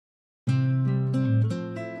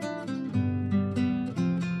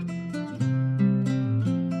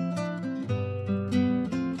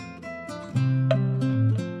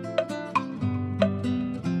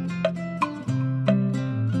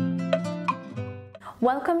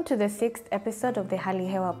Welcome to the 6th episode of the Hali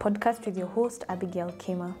Hewa Podcast with your host, Abigael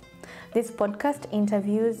Kima. This podcast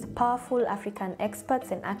interviews powerful African experts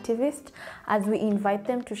and activists as we invite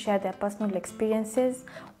them to share their personal experiences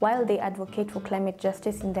while they advocate for climate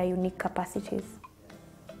justice in their unique capacities.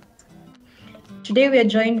 Today we are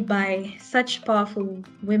joined by such powerful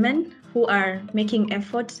women who are making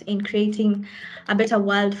efforts in creating a better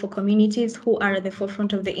world for communities who are at the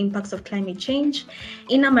forefront of the impacts of climate change.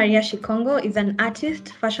 Ina Maria Shikongo is an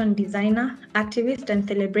artist, fashion designer, activist, and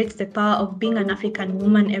celebrates the power of being an African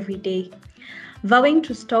woman every day. Vowing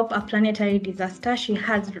to stop a planetary disaster, she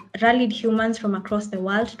has rallied humans from across the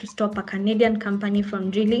world to stop a Canadian company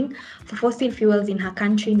from drilling for fossil fuels in her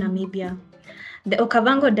country, Namibia. The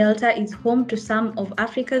Okavango Delta is home to some of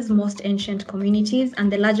Africa's most ancient communities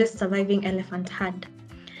and the largest surviving elephant herd.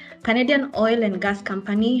 Canadian oil and gas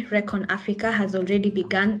company ReconAfrica has already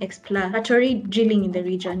begun exploratory drilling in the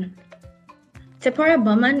region. Tzeporah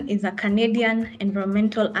Berman is a Canadian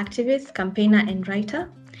environmental activist, campaigner, and writer.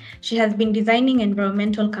 She has been designing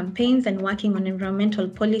environmental campaigns and working on environmental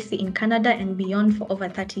policy in Canada and beyond for over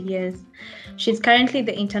 30 years. She is currently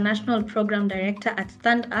the International Program Director at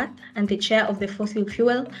Stand Earth and the chair of the Fossil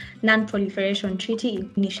Fuel Non-Proliferation Treaty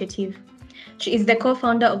Initiative. She is the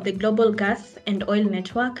co-founder of the Global Gas and Oil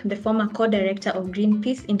Network, the former co-director of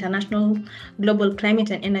Greenpeace International Global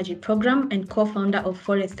Climate and Energy Program, and co-founder of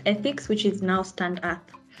Forest Ethics, which is now Stand Earth.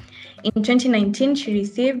 In 2019, she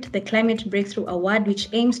received the Climate Breakthrough Award, which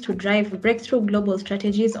aims to drive breakthrough global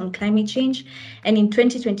strategies on climate change. And in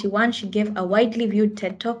 2021, she gave a widely viewed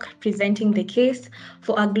TED Talk presenting the case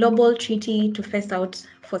for a global treaty to phase out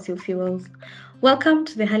fossil fuels. Welcome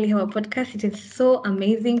to the Hali Hewa Podcast. It is so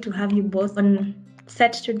amazing to have you both on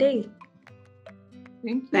set today.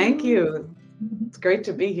 Thank you. It's great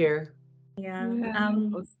to be here.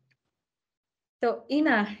 So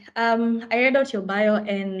Ina, I read out your bio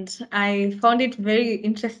and I found it very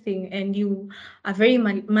interesting, and you are very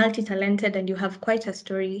multi-talented and you have quite a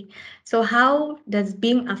story. So how does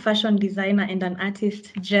being a fashion designer and an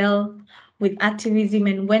artist gel with activism,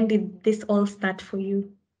 and when did this all start for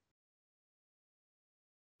you?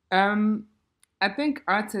 I think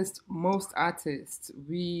most artists,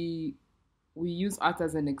 we use art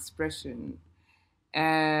as an expression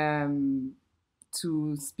to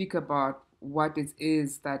speak about what it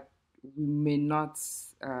is that we may not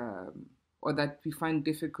or that we find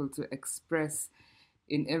difficult to express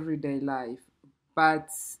in everyday life. But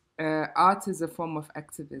art is a form of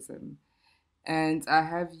activism, and I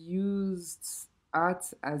have used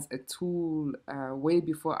art as a tool way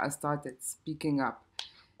before I started speaking up.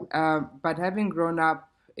 But having grown up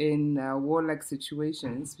in warlike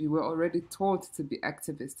situations, we were already taught to be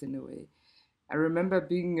activists in a way. I remember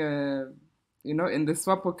being in the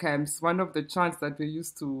SWAPO camps, one of the chants that we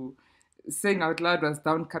used to sing out loud was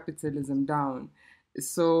 "Down Capitalism, Down."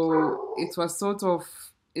 So it is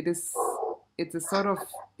sort of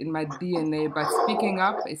in my DNA, but speaking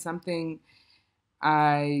up is something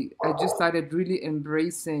I just started really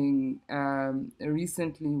embracing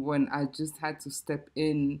recently when I just had to step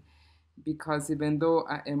in, because even though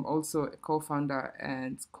I am also a co-founder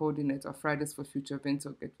and coordinator of Fridays for Future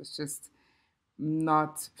Windhoek, it was just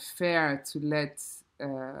not fair to let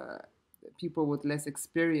people with less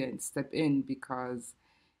experience step in, because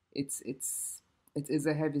it is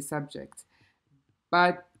a heavy subject.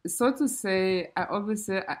 But so to say, I always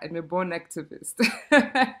say I am a born activist.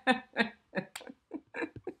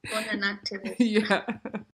 Born an activist. Yeah.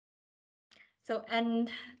 So, and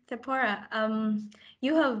Tzeporah,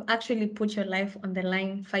 you have actually put your life on the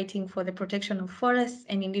line fighting for the protection of forests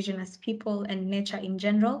and indigenous people and nature in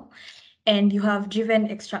general. And you have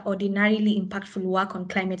driven extraordinarily impactful work on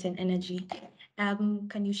climate and energy.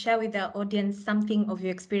 Can you share with our audience something of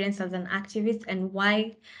your experience as an activist and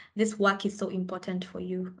why this work is so important for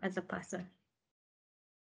you as a person?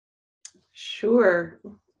 Sure.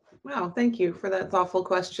 Wow, thank you for that thoughtful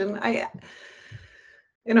question. I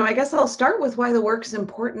guess I'll start with why the work's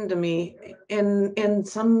important to me. In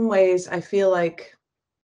some ways, I feel like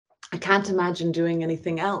I can't imagine doing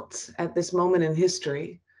anything else at this moment in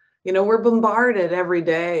history. We're bombarded every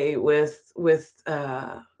day with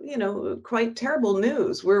quite terrible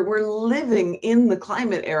news. We're living in the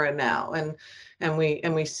climate era now, and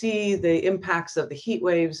we see the impacts of the heat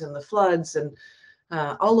waves and the floods and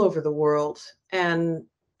all over the world. And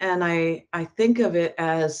I think of it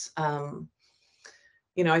as I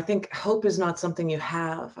think hope is not something you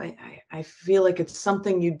have. I feel like it's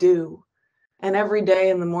something you do. And every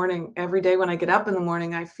day when I get up in the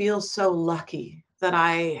morning, I feel so lucky that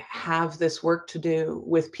I have this work to do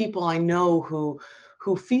with people I know who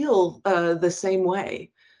feel the same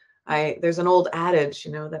way. there's an old adage,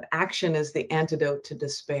 that action is the antidote to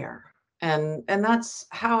despair. And that's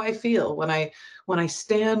how I feel when I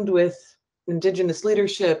stand with Indigenous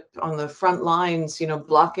leadership on the front lines,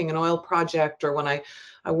 blocking an oil project, or when I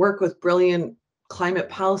work with brilliant climate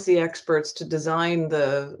policy experts to design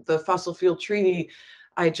the fossil fuel treaty.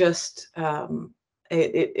 I just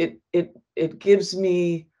it gives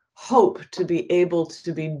me hope to be able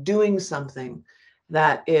to be doing something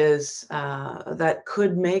that is that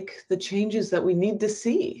could make the changes that we need to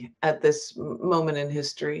see at this moment in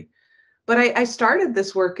history. But I started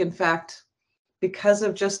this work, in fact, because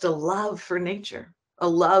of just a love for nature, a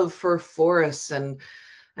love for forests, and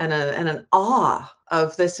an awe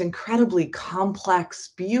of this incredibly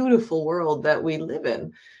complex, beautiful world that we live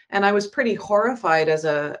in. And I was pretty horrified as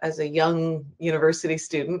a young university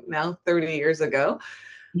student, now 30 years ago,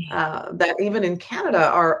 that even in Canada,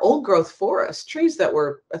 our old growth forests, trees that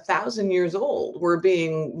were 1,000 years old, were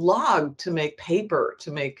being logged to make paper,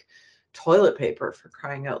 to make toilet paper, for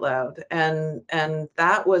crying out loud. And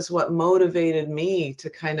that was what motivated me to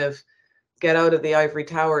kind of get out of the ivory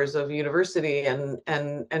towers of university and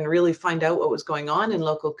really find out what was going on in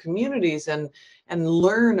local communities, and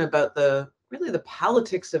learn about the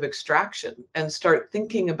politics of extraction, and start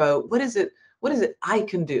thinking about what is it I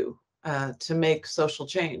can do to make social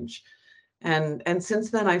change. And since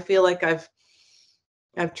then, I feel like I've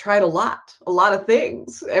tried a lot of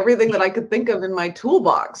things, everything that I could think of in my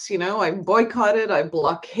toolbox. I've boycotted, I've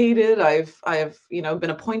blockaded, I've been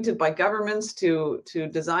appointed by governments to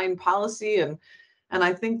design policy, and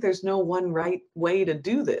I think there's no one right way to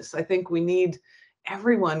do this. I think we need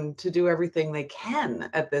everyone to do everything they can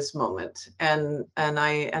at this moment, and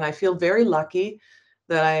I feel very lucky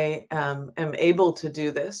that I am able to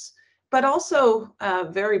do this, but also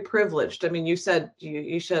very privileged. I mean, you said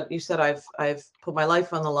I've put my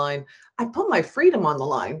life on the line. I put my freedom on the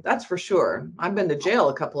line. That's for sure. I've been to jail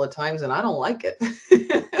a couple of times, and I don't like it.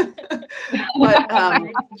 But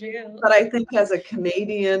I think as a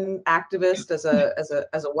Canadian activist, as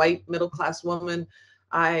a white middle class woman,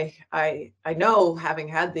 I know, having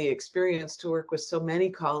had the experience to work with so many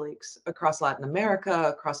colleagues across Latin America,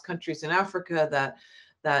 across countries in Africa,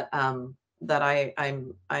 that I'm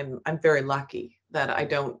very lucky that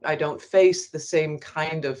I don't face the same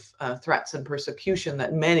kind of threats and persecution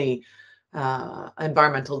that many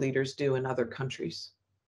environmental leaders do in other countries.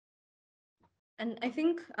 And I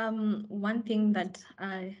think one thing that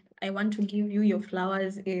I want to give you your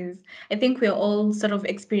flowers is, I think we're all sort of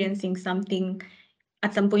experiencing something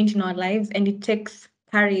at some point in our lives, and it takes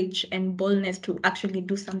courage and boldness to actually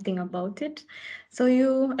do something about it. So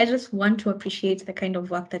I just want to appreciate the kind of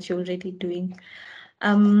work that you're already doing.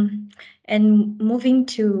 And moving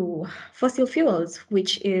to fossil fuels,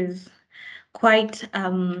 which is quite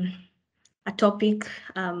a topic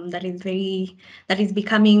that is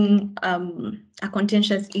becoming a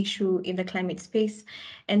contentious issue in the climate space.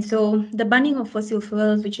 And so the banning of fossil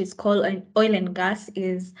fuels, which is called oil and gas,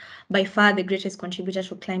 is by far the greatest contributor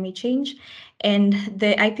to climate change. And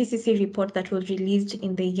the IPCC report that was released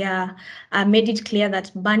in the year made it clear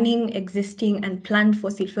that banning existing and planned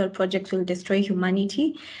fossil fuel projects will destroy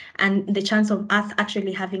humanity and the chance of Earth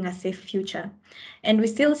actually having a safe future. And we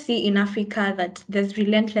still see in Africa that there's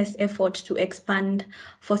relentless effort to expand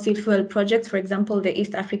fossil fuel projects. For example, the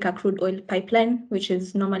East Africa Crude Oil Pipeline, which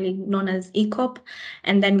is normally known as ECOP.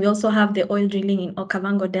 And then we also have the oil drilling in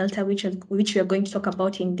Okavango Delta, which we are going to talk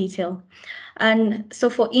about in detail. And so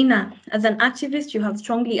for Ina, as an activist, you have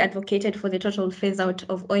strongly advocated for the total phase out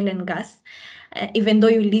of oil and gas, even though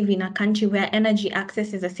you live in a country where energy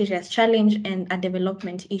access is a serious challenge and a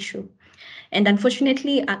development issue. And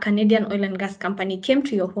unfortunately, a Canadian oil and gas company came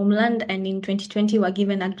to your homeland and in 2020 were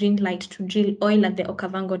given a green light to drill oil at the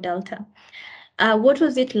Okavango Delta. What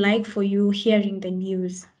was it like for you hearing the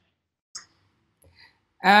news?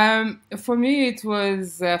 For me, it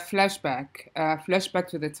was a flashback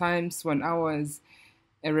to the times when I was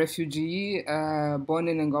a refugee, born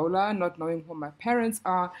in Angola, not knowing who my parents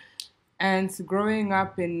are, and growing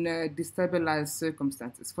up in destabilized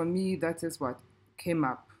circumstances. For me, that is what came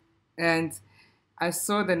up. And I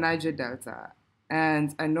saw the Niger Delta,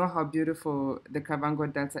 and I know how beautiful the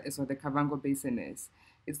Okavango Delta is, or the Okavango Basin is.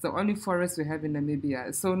 It's the only forest we have in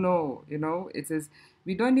Namibia. So no,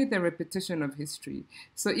 we don't need the repetition of history.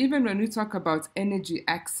 So even when we talk about energy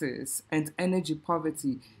access and energy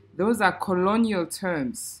poverty, those are colonial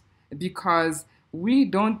terms, because we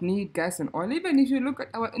don't need gas and oil. Even if you look at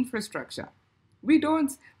our infrastructure, we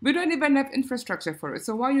don't even have infrastructure for it.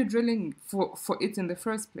 So why are you drilling for it in the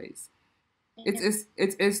first place? It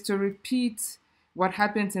is to repeat what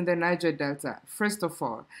happens in the Niger Delta, first of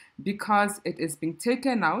all, because it is being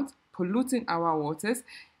taken out, polluting our waters,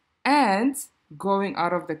 and going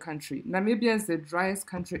out of the country. Namibia is the driest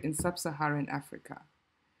country in sub-Saharan Africa.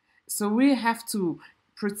 So we have to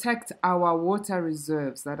protect our water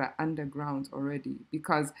reserves that are underground already,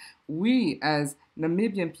 because we as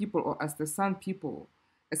Namibian people, or as the San people,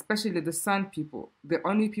 especially the San people, the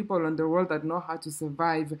only people in the world that know how to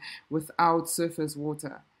survive without surface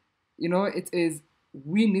water.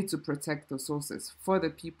 We need to protect the sources for the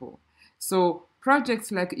people. So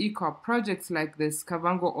projects like ECOP, projects like this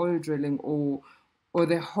Okavango oil drilling, or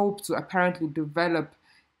the hope to apparently develop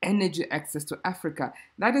energy access to Africa,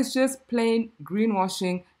 that is just plain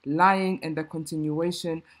greenwashing, lying, and the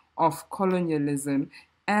continuation of colonialism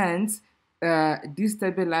and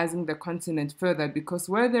destabilizing the continent further, because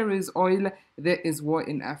where there is oil, there is war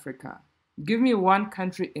in Africa. Give me one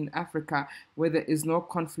country in Africa where there is no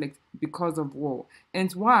conflict because of war.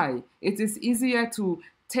 And why? It is easier to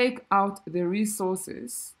take out the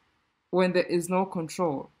resources when there is no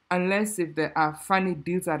control, unless if there are funny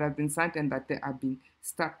deals that have been signed and that they are being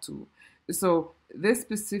stuck to. So these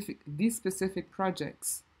specific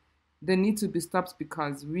projects, they need to be stopped,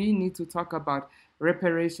 because we need to talk about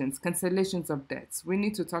reparations, cancellations of debts. We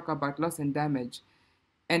need to talk about loss and damage,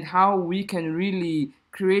 and how we can really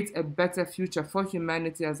create a better future for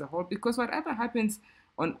humanity as a whole, because whatever happens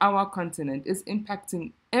on our continent is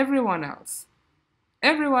impacting everyone else.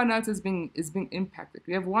 Everyone else is being impacted.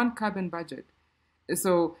 We have one carbon budget.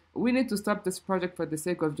 So we need to stop this project for the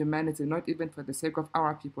sake of humanity, not even for the sake of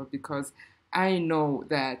our people, because I know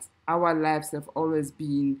that our lives have always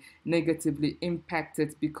been negatively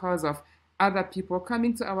impacted because of other people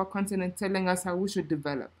coming to our continent telling us how we should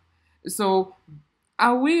develop. So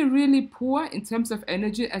are we really poor in terms of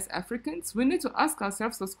energy as Africans? We need to ask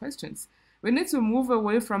ourselves those questions. We need to move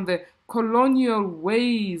away from the colonial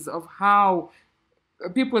ways of how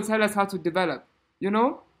people tell us how to develop.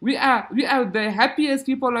 We are the happiest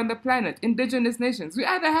people on the planet, indigenous nations. We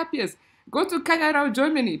are the happiest. Go to Canada or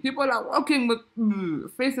Germany. People are walking with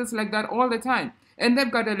faces like that all the time. And they've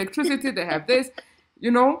got electricity, they have this,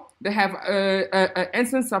 they have an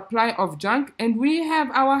instant supply of junk, and we have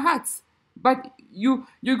our huts. But you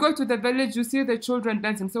go to the village, you see the children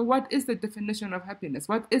dancing. So what is the definition of happiness?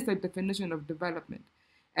 What is the definition of development?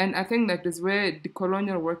 And I think that is where the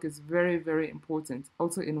colonial work is very, very important,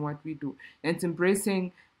 also in what we do. And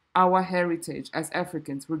embracing our heritage as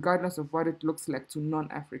Africans, regardless of what it looks like to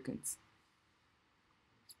non-Africans.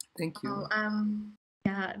 Thank you.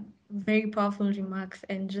 Yeah, very powerful remarks.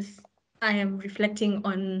 And just, I am reflecting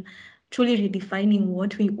on truly redefining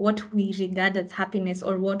what we regard as happiness,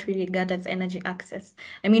 or what we regard as energy access.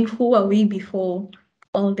 I mean, who are we before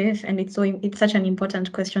all this? And it's such an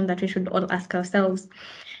important question that we should all ask ourselves.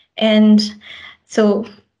 And so,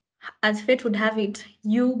 as fate would have it,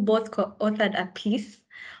 you both co-authored a piece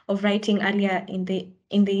of writing earlier in the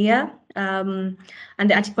year, and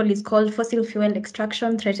the article is called "Fossil Fuel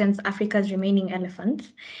Extraction Threatens Africa's Remaining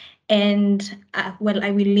Elephants." And I will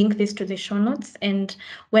link this to the show notes. And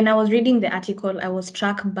when I was reading the article, I was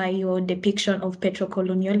struck by your depiction of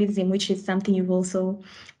petrocolonialism, which is something you've also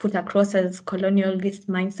put across as colonialist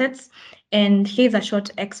mindsets. And here's a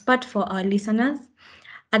short excerpt for our listeners.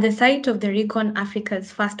 At the site of the ReconAfrica's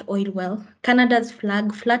first oil well, Canada's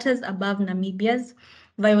flag flutters above Namibia's,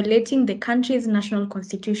 violating the country's national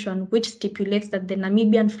constitution, which stipulates that the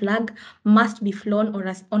Namibian flag must be flown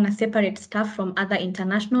on a separate staff from other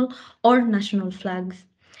international or national flags.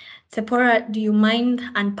 Tzeporah, do you mind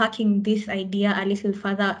unpacking this idea a little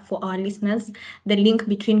further for our listeners, the link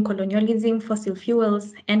between colonialism, fossil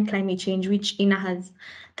fuels, and climate change, which Ina has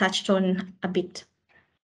touched on a bit?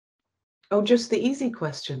 Oh, just the easy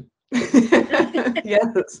question.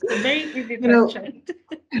 Yes. Very easy question.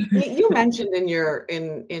 You mentioned in your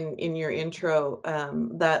intro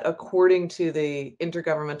that according to the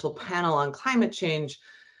Intergovernmental Panel on Climate Change,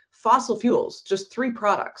 fossil fuels, just 3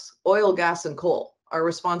 products, oil, gas, and coal, are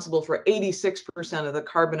responsible for 86% of the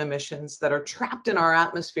carbon emissions that are trapped in our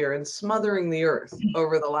atmosphere and smothering the earth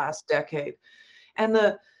over the last decade.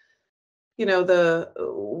 And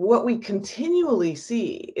what we continually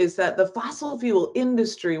see is that the fossil fuel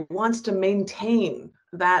industry wants to maintain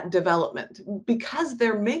that development because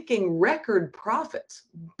they're making record profits,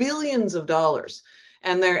 billions of dollars,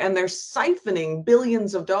 and they're siphoning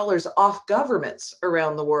billions of dollars off governments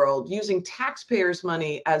around the world using taxpayers'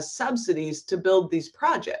 money as subsidies to build these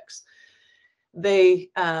projects. They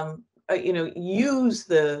use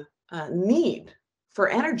the need for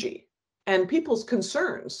energy and people's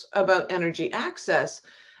concerns about energy access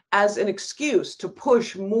as an excuse to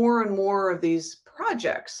push more and more of these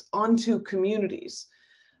projects onto communities.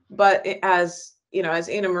 But as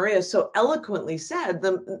Ana Maria so eloquently said,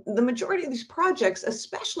 the majority of these projects,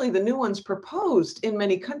 especially the new ones proposed in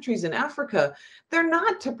many countries in Africa, they're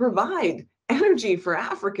not to provide energy for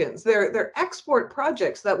Africans. They're export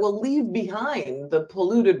projects that will leave behind the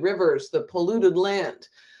polluted rivers, the polluted land.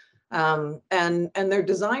 And they're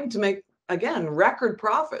designed to make, again, record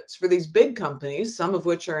profits for these big companies, some of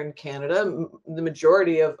which are in Canada. The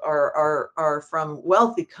majority of are from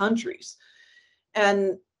wealthy countries.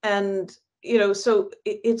 And so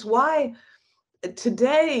it's why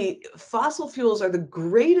today fossil fuels are the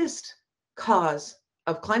greatest cause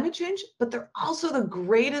of climate change, but they're also the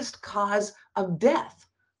greatest cause of death.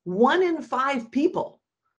 1 in 5 people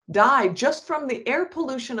die just from the air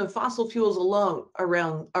pollution of fossil fuels alone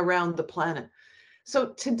around the planet. So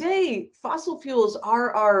today, fossil fuels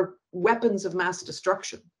are our weapons of mass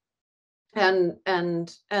destruction. And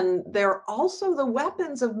they're also the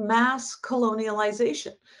weapons of mass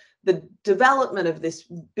colonialization. The development of this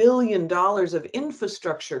 $1 billion of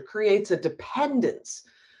infrastructure creates a dependence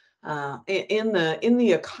in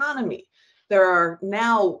the economy. There are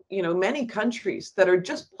now, many countries that are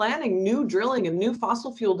just planning new drilling and new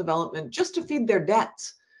fossil fuel development just to feed their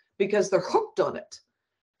debts because they're hooked on it.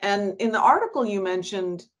 And in the article you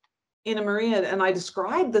mentioned, Ana Maria, and I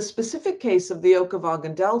described the specific case of the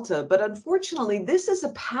Okavango Delta, but unfortunately, this is a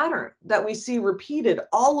pattern that we see repeated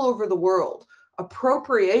all over the world: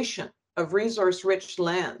 appropriation of resource-rich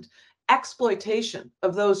land, exploitation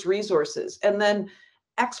of those resources, and then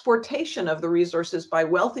exportation of the resources by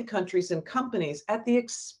wealthy countries and companies at the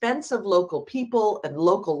expense of local people and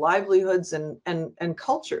local livelihoods and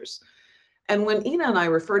cultures. And when Ina and I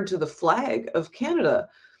referred to the flag of Canada,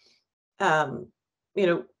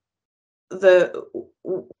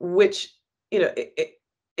 which it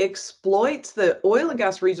exploits the oil and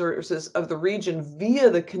gas resources of the region via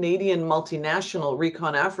the Canadian multinational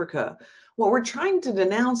ReconAfrica, what we're trying to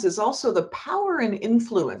denounce is also the power and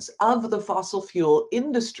influence of the fossil fuel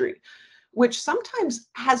industry, which sometimes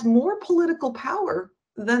has more political power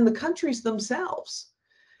than the countries themselves.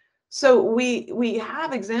 So we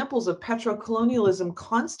have examples of petrocolonialism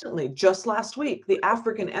constantly. Just last week, the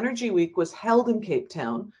African Energy Week was held in Cape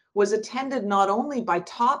Town, was attended not only by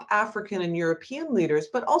top African and European leaders,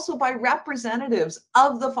 but also by representatives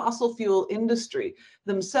of the fossil fuel industry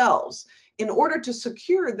themselves in order to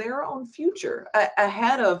secure their own future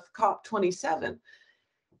ahead of COP27.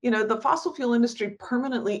 The fossil fuel industry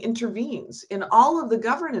permanently intervenes in all of the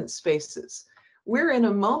governance spaces. We're in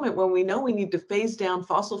a moment when we know we need to phase down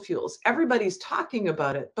fossil fuels. Everybody's talking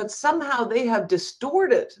about it, but somehow they have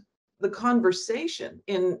distorted the conversation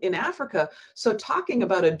in Africa. So talking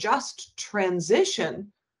about a just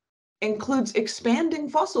transition includes expanding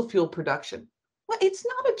fossil fuel production. Well, it's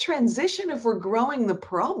not a transition if we're growing the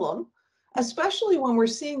problem, especially when we're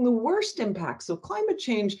seeing the worst impacts of climate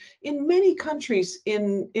change in many countries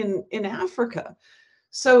in Africa.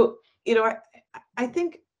 So, I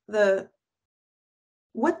think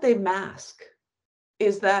what they mask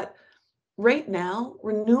is that right now,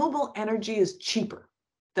 renewable energy is cheaper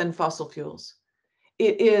than fossil fuels.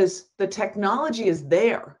 The technology is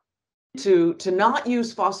there to not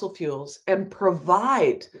use fossil fuels and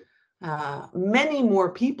provide many more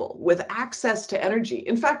people with access to energy.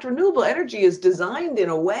 In fact, renewable energy is designed in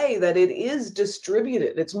a way that it is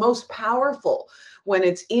distributed. It's most powerful when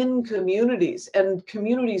it's in communities, and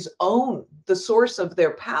communities own the source of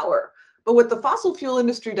their power. But what the fossil fuel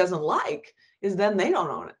industry doesn't like is then they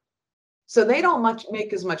don't own it. So they don't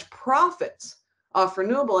make as much profits off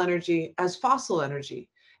renewable energy as fossil energy.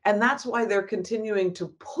 And that's why they're continuing to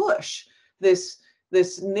push this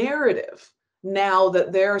narrative now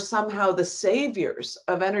that they're somehow the saviors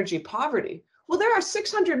of energy poverty. Well, there are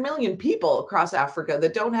 600 million people across Africa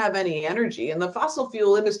that don't have any energy, and the fossil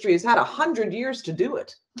fuel industry has had 100 years to do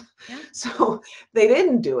it. Yeah. So they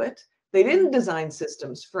didn't do it. They didn't design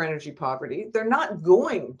systems for energy poverty. They're not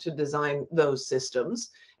going to design those systems.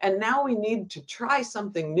 And now we need to try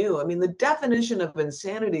something new. I mean, the definition of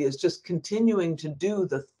insanity is just continuing to do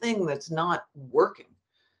the thing that's not working.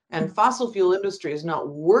 And fossil fuel industry is not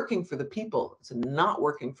working for the people. It's not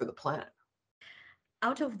working for the planet.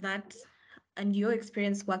 Out of that, and your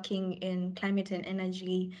experience working in climate and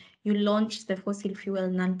energy, you launched the Fossil Fuel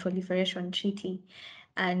Non-Proliferation Treaty.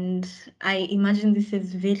 And I imagine this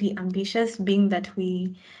is very ambitious, being that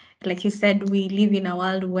we, like you said, we live in a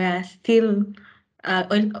world where still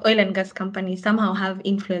oil and gas companies somehow have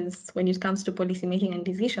influence when it comes to policy making and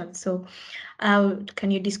decisions. So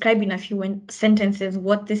can you describe in a few sentences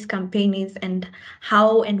what this campaign is and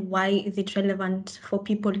how and why is it relevant for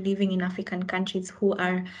people living in African countries who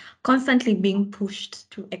are constantly being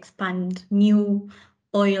pushed to expand new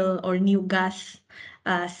oil or new gas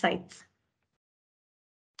sites?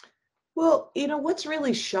 Well, what's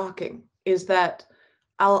really shocking is that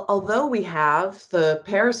although we have the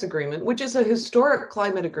Paris Agreement, which is a historic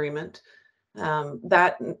climate agreement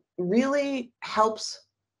that really helps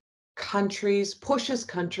pushes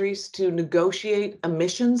countries to negotiate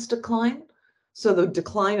emissions decline, so the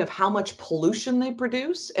decline of how much pollution they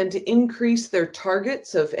produce, and to increase their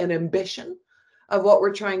targets of an ambition of what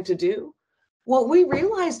we're trying to do. What we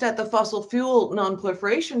realized at the Fossil Fuel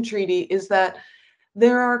Non-Proliferation Treaty is that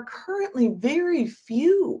there are currently very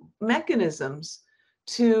few mechanisms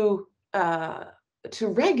to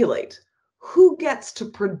regulate who gets to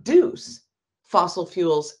produce fossil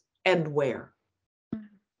fuels and where.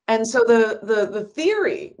 And so the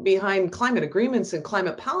theory behind climate agreements and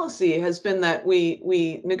climate policy has been that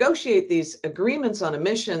we negotiate these agreements on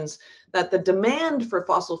emissions, that the demand for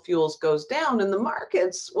fossil fuels goes down, and the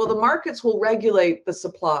markets will regulate the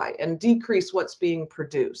supply and decrease what's being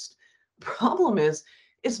produced. Problem is,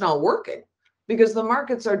 it's not working because the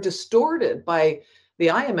markets are distorted by, the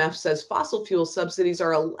IMF says fossil fuel subsidies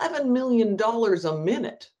are $11 million a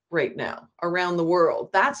minute right now around the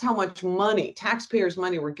world. That's how much money, taxpayers'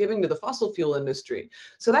 money, we're giving to the fossil fuel industry.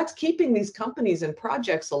 So that's keeping these companies and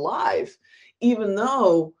projects alive, even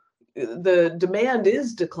though the demand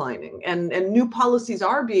is declining and new policies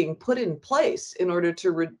are being put in place in order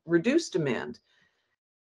to reduce demand.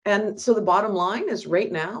 And so the bottom line is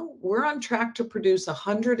right now, we're on track to produce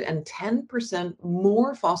 110%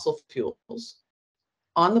 more fossil fuels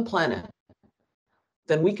on the planet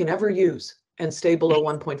than we can ever use and stay below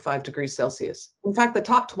 1.5 degrees Celsius. In fact, the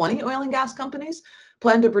top 20 oil and gas companies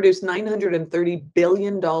plan to produce $930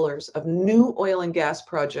 billion of new oil and gas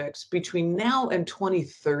projects between now and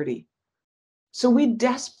 2030. So we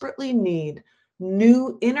desperately need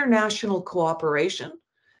new international cooperation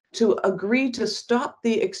to agree to stop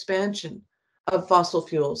the expansion of fossil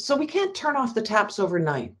fuels. So we can't turn off the taps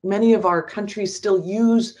overnight. Many of our countries still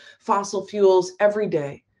use fossil fuels every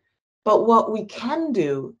day. But what we can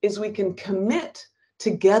do is we can commit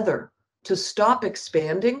together to stop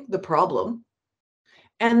expanding the problem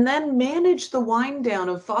and then manage the wind down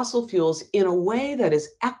of fossil fuels in a way that is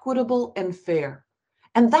equitable and fair.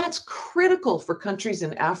 And that's critical for countries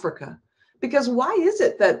in Africa. Because why is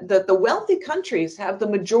it that the wealthy countries have the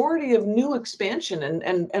majority of new expansion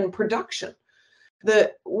and production?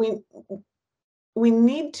 We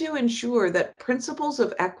need to ensure that principles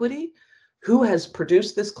of equity, who has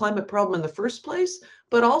produced this climate problem in the first place,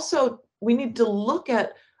 but also we need to look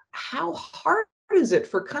at how hard is it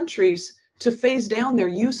for countries to phase down their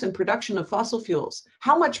use and production of fossil fuels?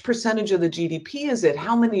 How much percentage of the GDP is it?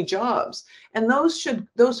 How many jobs? And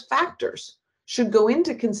those factors should go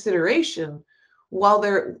into consideration while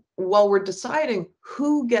we're deciding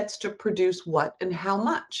who gets to produce what and how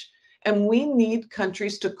much. And we need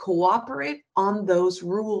countries to cooperate on those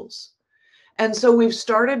rules. And so we've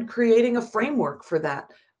started creating a framework for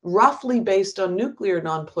that, roughly based on nuclear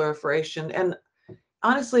non-proliferation. And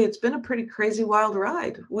honestly, it's been a pretty crazy wild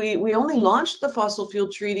ride. We only launched the Fossil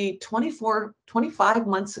Fuel Treaty 25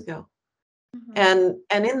 months ago. Mm-hmm.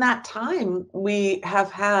 And in that time, we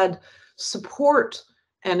have had support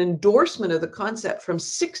and endorsement of the concept from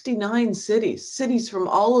 69 cities from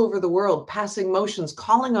all over the world, passing motions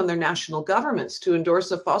calling on their national governments to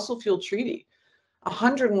endorse a fossil fuel treaty.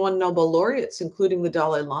 101 Nobel laureates, including the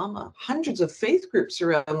Dalai Lama, hundreds of faith groups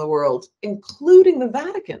around the world, including the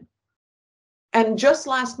Vatican. And just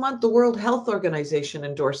last month, the World Health Organization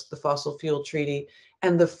endorsed the Fossil Fuel Treaty,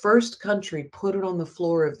 and the first country put it on the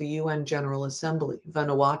floor of the UN General Assembly,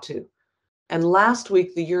 Vanuatu. And last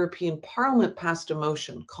week, the European Parliament passed a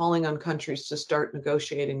motion calling on countries to start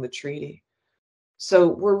negotiating the treaty. So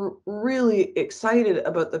we're really excited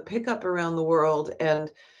about the pickup around the world,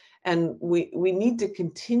 and we need to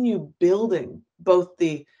continue building both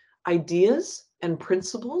the ideas and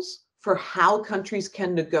principles for how countries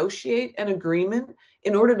can negotiate an agreement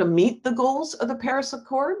in order to meet the goals of the Paris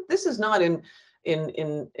Accord. This is not in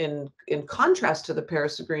contrast to the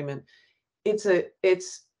Paris Agreement.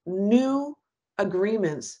 It's new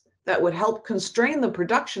agreements that would help constrain the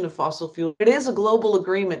production of fossil fuel. It is a global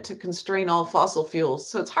agreement to constrain all fossil fuels.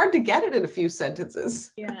 So it's hard to get it in a few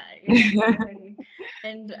sentences. Yeah, exactly.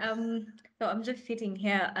 And so I'm just sitting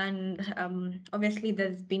here, and obviously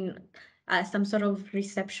there's been some sort of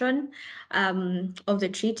reception of the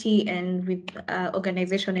treaty, and with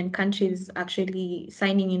organization and countries actually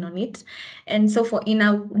signing in on it. And so for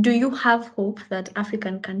Ina, do you have hope that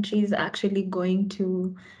African countries are actually going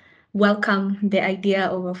to welcome the idea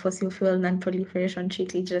of a fossil fuel non-proliferation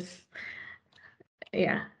treaty? Just,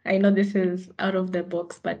 yeah, I know this is out of the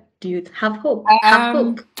box, but do you have hope?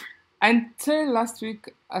 Until last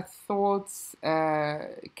week, I thought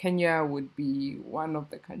Kenya would be one of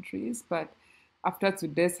the countries, but after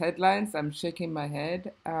today's headlines, I'm shaking my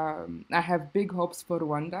head. I have big hopes for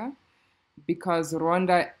Rwanda, because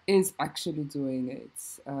Rwanda is actually doing it.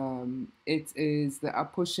 They are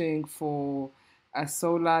pushing for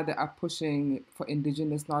solar, they are pushing for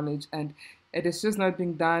indigenous knowledge, and it is just not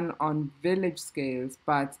being done on village scales,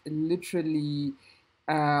 but literally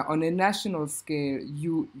on a national scale.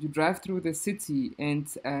 You drive through the city and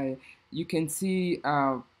you can see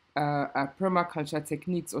permaculture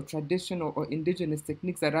techniques or traditional or indigenous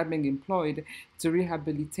techniques that are being employed to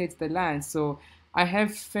rehabilitate the land. So I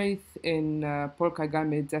have faith in Paul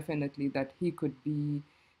Kagame, definitely, that he could be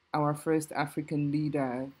our first African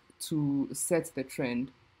leader to set the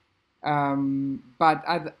trend. But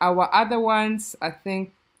our other ones, I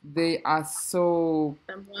think they are so...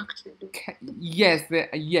 Yes,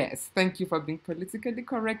 thank you for being politically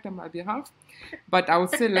correct on my behalf. But I would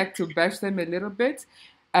still like to bash them a little bit.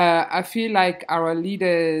 I feel like our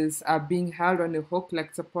leaders are being held on a hook,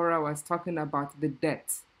 like Tzeporah was talking about, the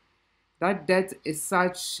debt. That debt is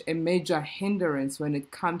such a major hindrance when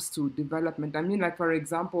it comes to development. I mean, like, for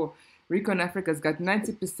example, ReconAfrica's got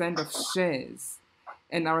 90% of shares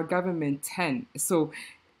and our government 10. So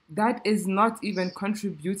that is not even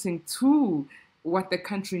contributing to what the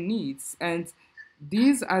country needs. And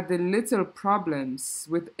these are the little problems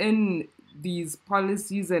within these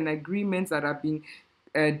policies and agreements that are being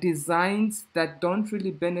designed that don't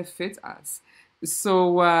really benefit us.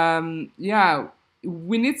 So,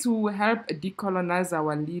 we need to help decolonize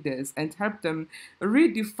our leaders and help them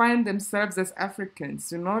redefine themselves as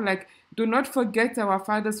Africans. Like, do not forget our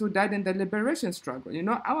fathers who died in the liberation struggle.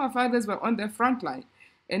 Our fathers were on the front line.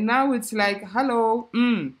 And now it's like, hello,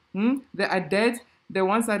 they are dead. The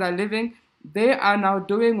ones that are living, they are now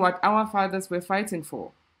doing what our fathers were fighting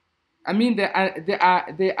for. I mean, they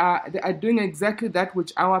are doing exactly that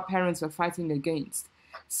which our parents were fighting against.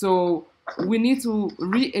 So we need to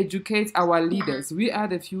re-educate our leaders. We are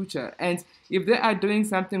the future. And if they are doing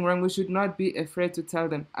something wrong, we should not be afraid to tell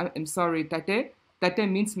them, I'm sorry, Tate. Tate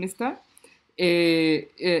means mister.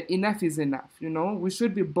 Enough is enough. We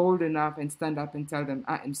should be bold enough and stand up and tell them,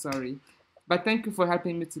 I am sorry. But thank you for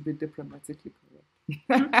helping me to be diplomatically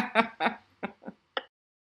correct.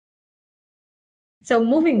 So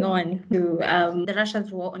moving on to the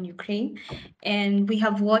Russia's war on Ukraine, and we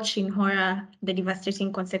have watched in horror the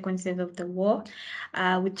devastating consequences of the war,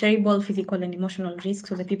 with terrible physical and emotional risks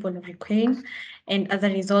to the people of Ukraine. And as a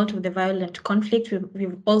result of the violent conflict,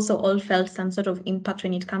 we've also all felt some sort of impact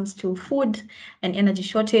when it comes to food and energy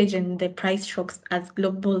shortage and the price shocks as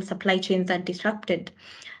global supply chains are disrupted.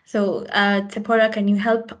 So, Tzeporah, can you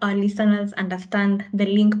help our listeners understand the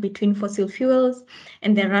link between fossil fuels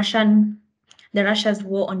and Russia's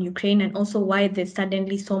war on Ukraine, and also why there's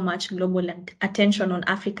suddenly so much global attention on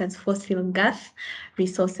Africa's fossil gas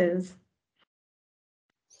resources?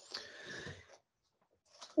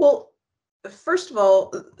 Well, first of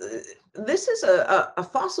all, this is a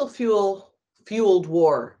fossil fueled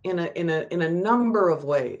war in a number of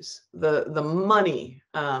ways. The money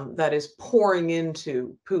that is pouring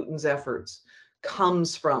into Putin's efforts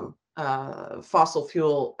comes from fossil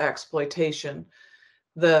fuel exploitation.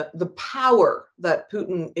 The power that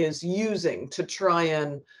Putin is using to try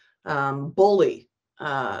and bully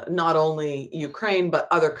not only Ukraine but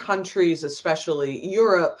other countries, especially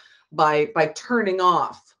Europe, by turning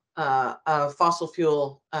off fossil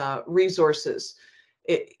fuel resources,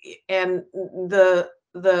 and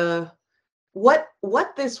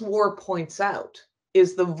what this war points out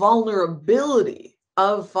is the vulnerability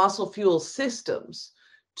of fossil fuel systems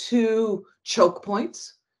to choke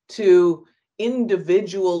points, to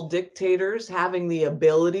individual dictators having the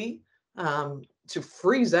ability to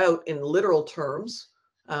freeze out, in literal terms,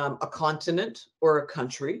 a continent or a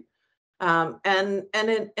country, and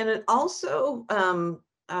it also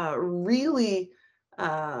really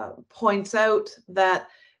points out that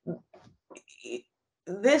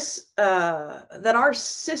that our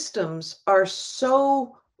systems are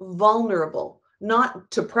so vulnerable, not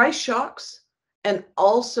to price shocks, and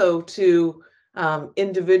also to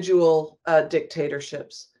individual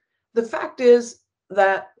dictatorships. The fact is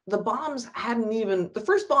that the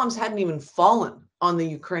first bombs hadn't even fallen on the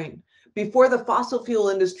Ukraine, before the fossil fuel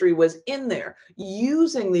industry was in there,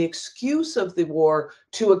 using the excuse of the war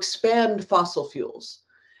to expand fossil fuels.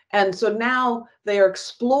 And so now they are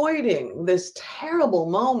exploiting this terrible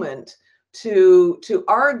moment to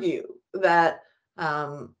argue that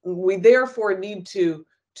we therefore need to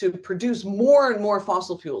produce more and more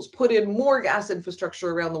fossil fuels, put in more gas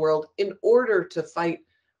infrastructure around the world in order to fight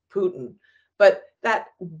Putin. But that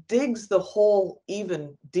digs the hole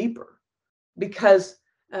even deeper, because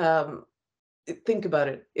think about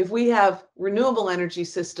it. If we have renewable energy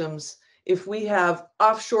systems, if we have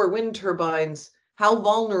offshore wind turbines, how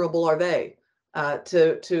vulnerable are they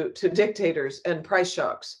to dictators and price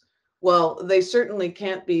shocks? Well, they certainly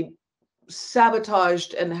can't be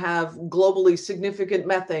sabotaged and have globally significant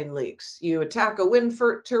methane leaks. You attack a wind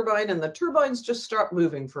turbine and the turbines just stop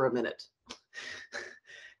moving for a minute.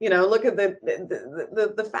 Look at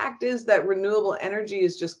the fact is that renewable energy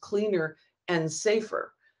is just cleaner and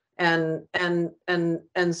safer. And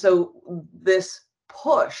so this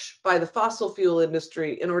push by the fossil fuel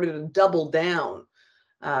industry in order to double down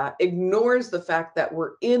ignores the fact that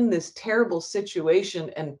we're in this terrible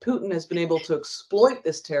situation, and Putin has been able to exploit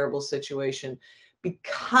this terrible situation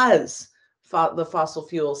because the fossil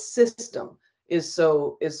fuel system is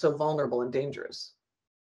so vulnerable and dangerous.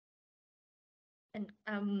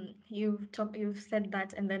 And you've said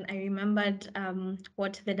that, and then I remembered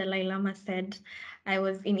what the Dalai Lama said. I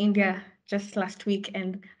was in India just last week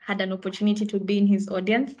and had an opportunity to be in his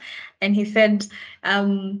audience, and he said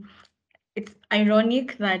it's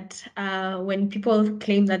ironic that when people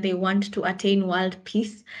claim that they want to attain world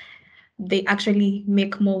peace, they actually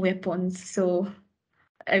make more weapons. So,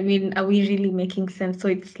 I mean, are we really making sense? So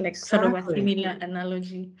it's like sort of a similar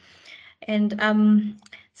analogy. And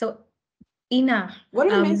so Ina. What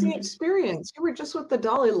an amazing experience. You were just with the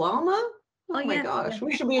Dalai Lama? Oh my gosh,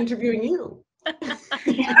 we should be interviewing you. I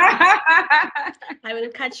will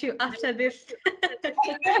catch you after this.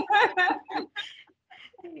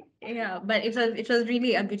 Yeah, but it was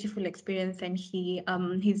really a beautiful experience, and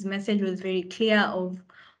his message was very clear of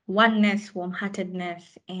oneness,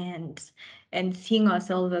 warm-heartedness, and seeing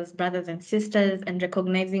ourselves as brothers and sisters, and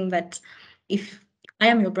recognizing that if I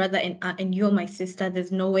am your brother and you're my sister,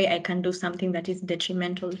 there's no way I can do something that is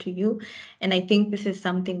detrimental to you. And I think this is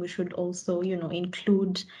something we should also,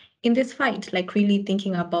 include in this fight, like really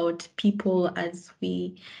thinking about people as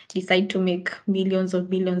we decide to make millions of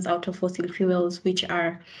billions out of fossil fuels, which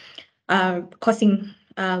are causing,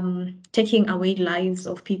 taking away lives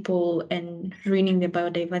of people and ruining the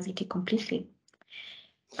biodiversity completely.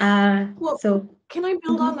 Can I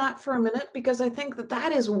build on that for a minute? Because I think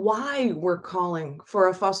that is why we're calling for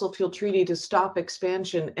a fossil fuel treaty to stop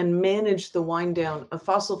expansion and manage the wind down of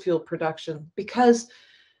fossil fuel production. Because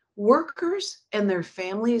workers and their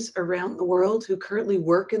families around the world who currently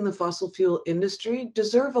work in the fossil fuel industry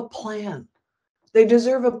deserve a plan. They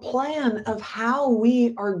deserve a plan of how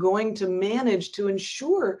we are going to manage to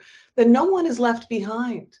ensure that no one is left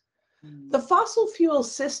behind. The fossil fuel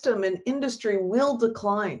system and industry will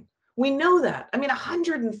decline. We know that. I mean,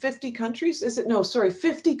 150 countries,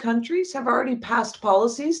 50 countries have already passed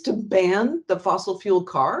policies to ban the fossil fuel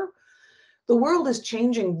car. The world is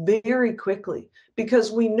changing very quickly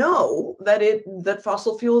because we know that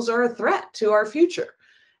fossil fuels are a threat to our future.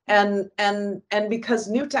 And because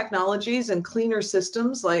new technologies and cleaner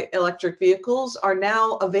systems like electric vehicles are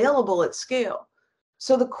now available at scale.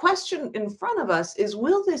 So the question in front of us is,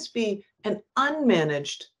 will this be an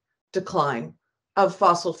unmanaged decline of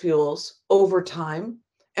fossil fuels over time?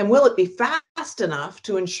 And will it be fast enough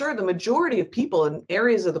to ensure the majority of people in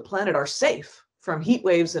areas of the planet are safe from heat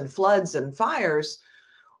waves and floods and fires?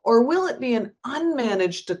 Or will it be an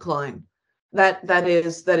unmanaged decline that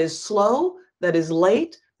is slow, that is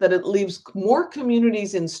late, that it leaves more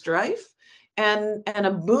communities in strife, and a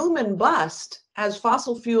boom and bust as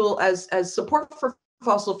support for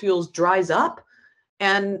fossil fuels dries up,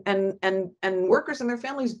 and workers and their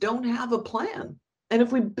families don't have a plan. And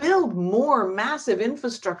if we build more massive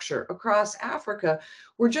infrastructure across Africa,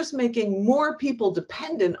 we're just making more people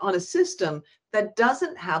dependent on a system that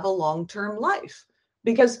doesn't have a long-term life.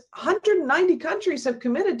 Because 190 countries have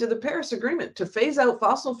committed to the Paris Agreement to phase out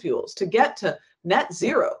fossil fuels, to get to net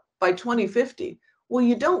zero by 2050. Well,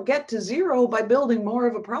 you don't get to zero by building more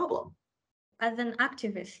of a problem. As an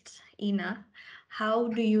activist, Ina, how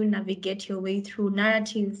do you navigate your way through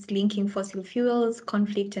narratives linking fossil fuels,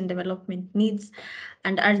 conflict, and development needs?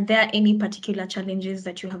 And are there any particular challenges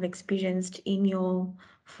that you have experienced in your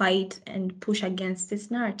fight and push against these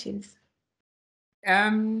narratives?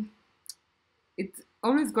 It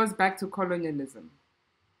always goes back to colonialism,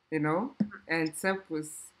 and Sep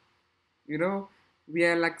was, we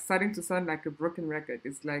are like starting to sound like a broken record.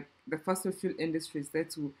 It's like the fossil fuel industry is there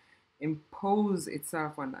to impose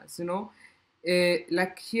itself on us,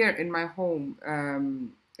 like here in my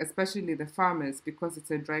home, especially the farmers, because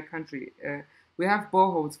it's a dry country, we have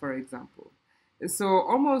boreholes, for example. So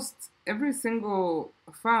almost every single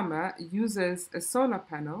farmer uses a solar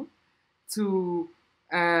panel to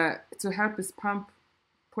help his pump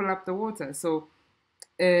pull up the water. So,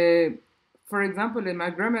 for example, in my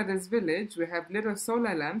grandmother's village, we have little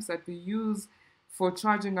solar lamps that we use for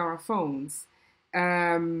charging our phones,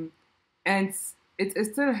 and it is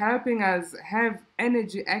still helping us have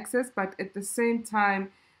energy access, but at the same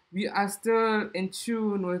time, we are still in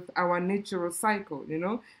tune with our natural cycle.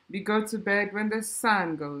 We go to bed when the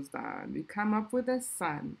sun goes down. We come up with the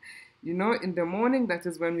sun. In the morning, that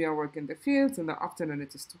is when we are working the fields. In the afternoon,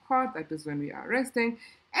 it is too hot. That is when we are resting.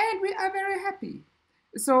 And we are very happy.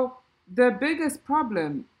 So the biggest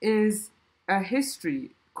problem is a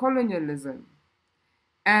history, colonialism.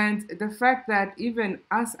 And the fact that even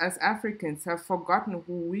us as Africans have forgotten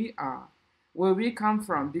who we are, where we come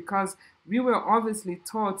from, because we were obviously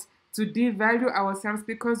taught to devalue ourselves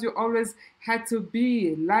because we always had to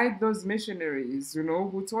be like those missionaries,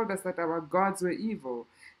 who told us that our gods were evil.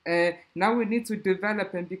 Now we need to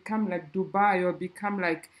develop and become like Dubai or become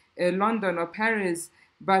like London or Paris.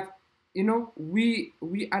 But, we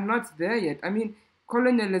are not there yet. I mean,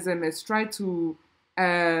 colonialism has tried to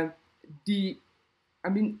not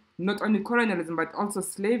only colonialism, but also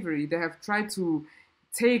slavery. They have tried to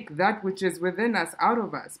take that which is within us out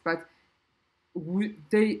of us, but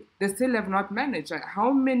they still have not managed. Like,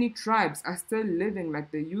 how many tribes are still living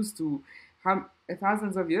like they used to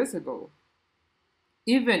thousands of years ago,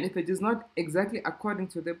 even if it is not exactly according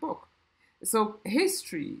to the book? So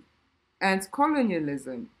history and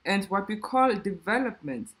colonialism and what we call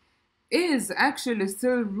development is actually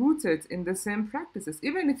still rooted in the same practices.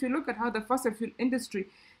 Even if you look at how the fossil fuel industry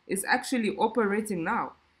is actually operating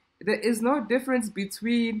now, there is no difference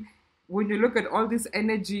between, when you look at all these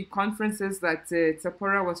energy conferences that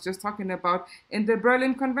Tzeporah was just talking about, in the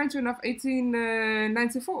Berlin Convention of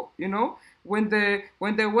 1894, when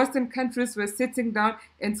the Western countries were sitting down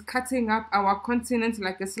and cutting up our continent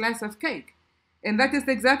like a slice of cake. And that is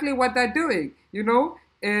exactly what they're doing.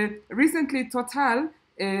 Recently, Total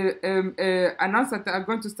announced that they are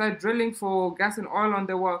going to start drilling for gas and oil on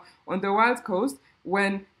the Wild Coast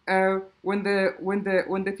when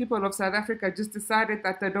the people of South Africa just decided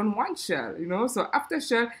that they don't want Shell. So after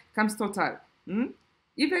Shell comes Total.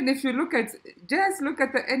 Even if you look at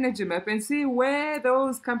the energy map and see where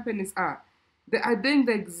those companies are, they are doing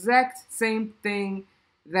the exact same thing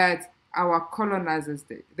that our colonizers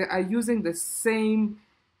did. They are using the same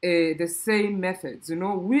methods.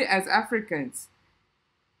 We as Africans,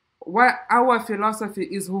 what our philosophy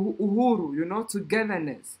is uhuru,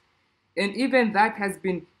 togetherness. And even that has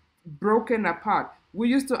been broken apart. We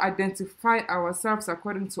used to identify ourselves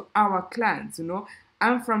according to our clans.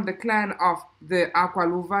 I'm from the clan of the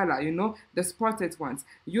Akwaluvala, the spotted ones.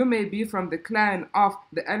 You may be from the clan of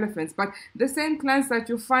the elephants, but the same clans that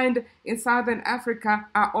you find in Southern Africa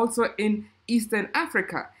are also in Eastern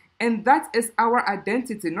Africa. And that is our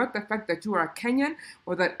identity, not the fact that you are Kenyan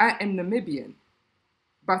or that I am Namibian.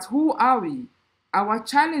 But who are we? Our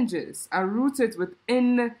challenges are rooted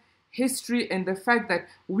within history and the fact that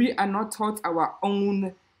we are not taught our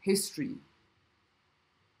own history.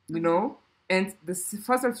 And the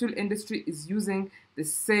fossil fuel industry is using the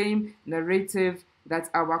same narrative that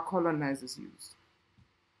our colonizers used.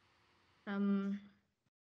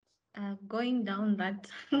 Going down that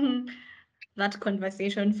that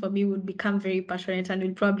conversation for me would become very passionate and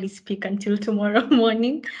will probably speak until tomorrow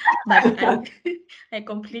morning. But I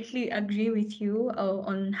completely agree with you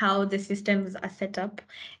on how the systems are set up,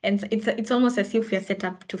 and it's almost as if we are set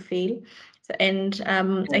up to fail. So, and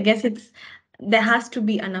I guess there has to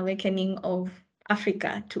be an awakening of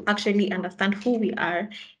Africa to actually understand who we are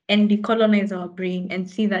and decolonize our brain and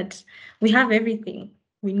see that we have everything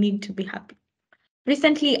we need to be happy.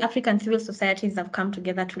 Recently, African civil societies have come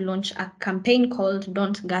together to launch a campaign called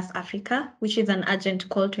Don't Gas Africa, which is an urgent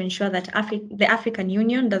call to ensure that the African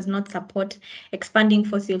Union does not support expanding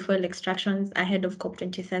fossil fuel extractions ahead of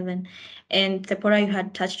COP27. And Tzeporah, you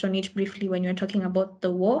had touched on it briefly when you were talking about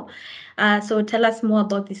the war. So tell us more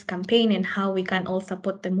about this campaign and how we can all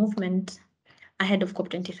support the movement ahead of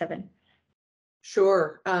COP27.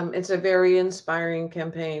 Sure. It's a very inspiring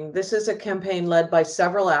campaign. This is a campaign led by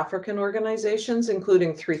several African organizations,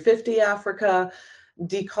 including 350 Africa,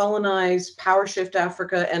 Decolonize, Power Shift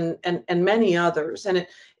Africa, and many others. And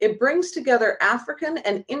it brings together African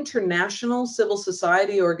and international civil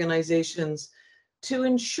society organizations to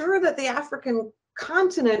ensure that the African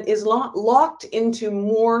continent is locked into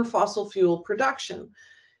more fossil fuel production.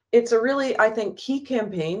 It's a really, I think, key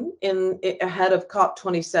campaign ahead of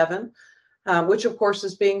COP27, which of course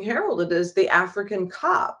is being heralded as the African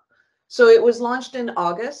COP. So it was launched in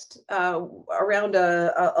August around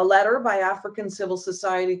a letter by African civil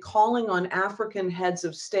society calling on African heads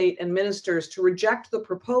of state and ministers to reject the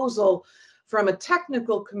proposal from a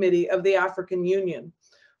technical committee of the African Union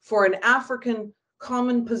for an African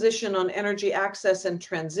common position on energy access and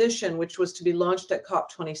transition, which was to be launched at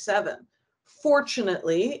COP27.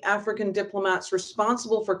 Fortunately, African diplomats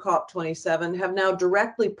responsible for COP27 have now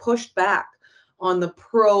directly pushed back on the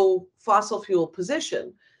pro-fossil fuel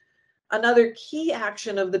position. Another key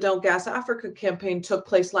action of the Don't Gas Africa campaign took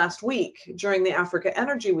place last week during the Africa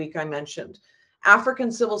Energy Week I mentioned.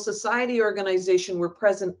 African civil society organizations were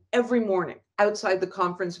present every morning outside the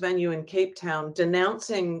conference venue in Cape Town,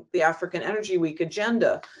 denouncing the African Energy Week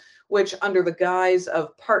agenda, which under the guise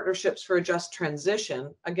of partnerships for a just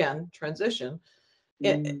transition, again, transition,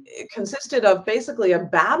 it consisted of basically a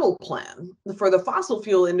battle plan for the fossil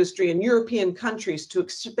fuel industry in European countries to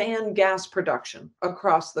expand gas production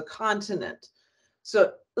across the continent.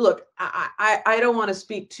 So look, I don't want to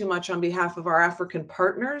speak too much on behalf of our African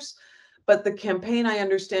partners, but the campaign, I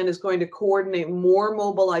understand, is going to coordinate more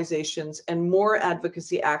mobilizations and more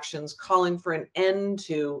advocacy actions calling for an end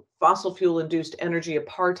to fossil fuel-induced energy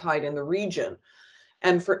apartheid in the region,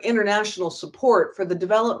 and for international support for the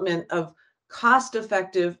development of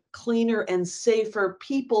cost-effective, cleaner, and safer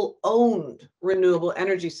people-owned renewable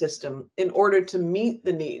energy system in order to meet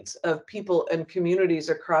the needs of people and communities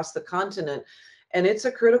across the continent. And it's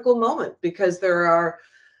a critical moment because there are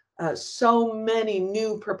so many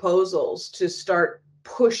new proposals to start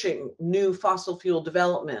pushing new fossil fuel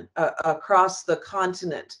development across the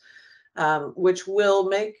continent, which will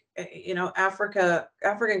make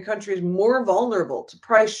African countries more vulnerable to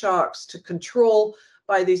price shocks, to control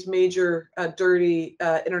by these major dirty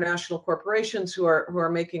international corporations who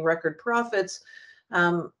are making record profits.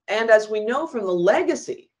 And as we know from the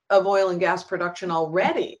legacy of oil and gas production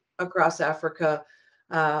already across Africa,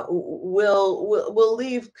 will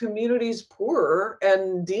leave communities poorer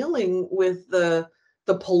and dealing with the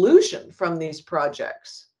pollution from these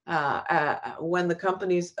projects when the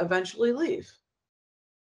companies eventually leave.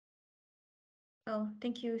 Oh,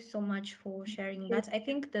 thank you so much for sharing that. I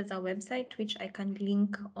think there's a website which I can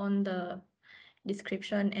link on the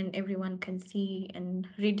description, and everyone can see and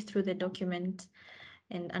read through the document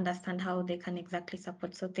and understand how they can exactly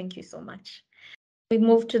support. So thank you so much. We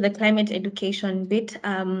move to the climate education bit.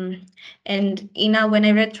 And Ina, when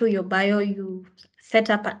I read through your bio, you set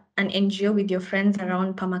up an NGO with your friends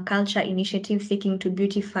around permaculture initiative seeking to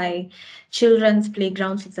beautify children's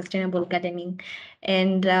playgrounds with sustainable gardening.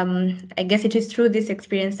 And I guess it is through this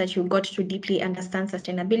experience that you got to deeply understand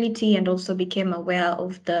sustainability and also became aware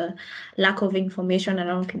of the lack of information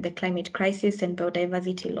around the climate crisis and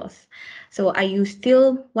biodiversity loss. So are you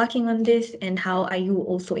still working on this, and how are you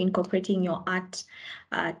also incorporating your art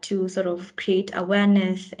to sort of create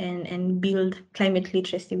awareness and build climate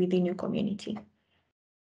literacy within your community?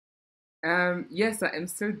 Yes, I am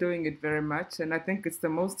still doing it very much, and I think it's the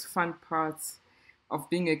most fun part of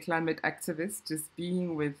being a climate activist, just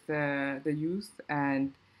being with the youth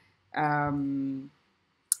and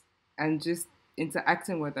just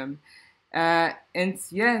interacting with them. And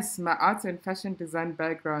yes, my art and fashion design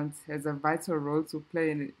background has a vital role to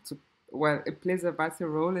play in it. It plays a vital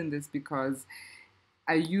role in this because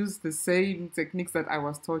I use the same techniques that I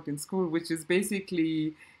was taught in school, which is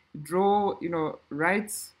basically draw,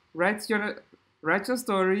 write your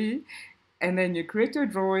story, and then you create your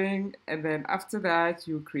drawing, and then after that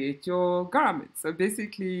you create your garment. So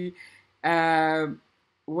basically, when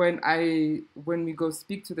we go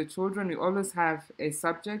speak to the children, we always have a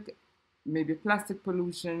subject, maybe plastic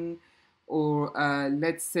pollution, or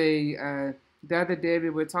let's say the other day we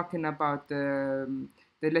were talking about the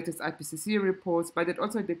latest IPCC reports, but it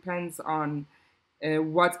also depends on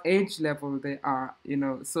what age level they are,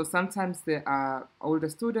 So sometimes they are older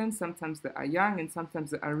students, sometimes they are young, and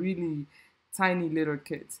sometimes they are really tiny little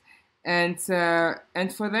kids. And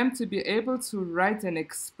for them to be able to write and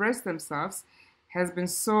express themselves has been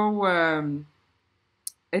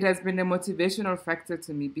it has been a motivational factor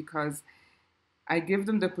to me, because I give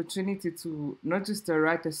them the opportunity to not just to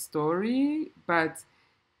write a story, but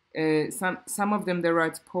some of them, they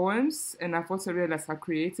write poems, and I've also realized how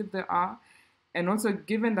creative they are. And also,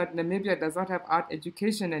 given that Namibia does not have art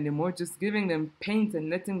education anymore, just giving them paint and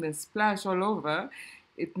letting them splash all over,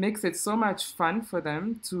 it makes it so much fun for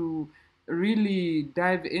them to really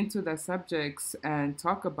dive into the subjects and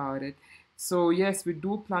talk about it. So yes, we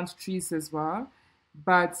do plant trees as well.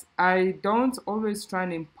 but I don't always try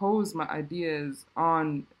and impose my ideas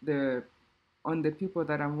on the people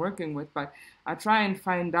that I'm working with, but I try and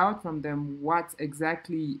find out from them what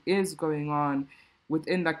exactly is going on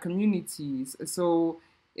within the communities. So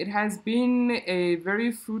it has been a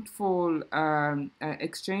very fruitful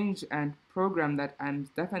exchange and program that I'm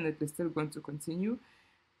definitely still going to continue,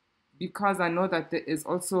 because I know that there is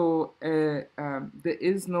also there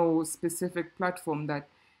is no specific platform that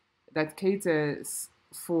caters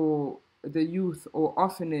for the youth or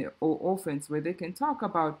orphans where they can talk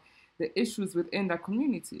about the issues within their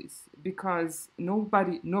communities, because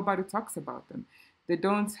nobody talks about them. They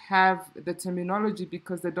don't have the terminology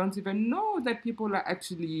because they don't even know that people are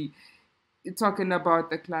actually talking about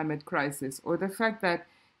the climate crisis, or the fact that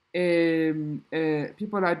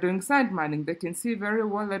people are doing sand mining. They can see very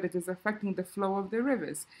well that it is affecting the flow of the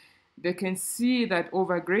rivers. They can see that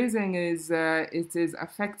overgrazing is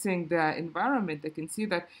affecting the environment. They can see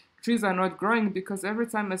that trees are not growing because every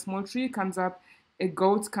time a small tree comes up, a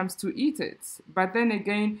goat comes to eat it. But then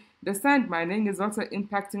again, the sand mining is also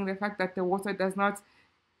impacting the fact that the water does not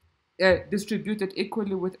distribute it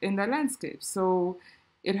equally within the landscape. So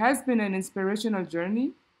it has been an inspirational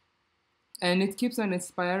journey, and it keeps on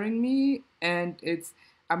inspiring me. And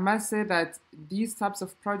I must say that these types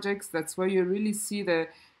of projects, that's where you really see the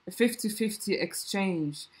 50-50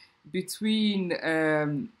 exchange between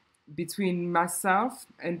myself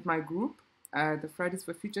and my group, the Fridays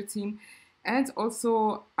for Future team, and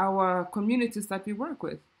also our communities that we work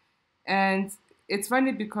with. And it's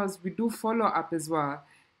funny because we do follow up as well.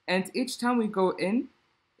 And each time we go in,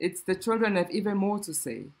 it's the children have even more to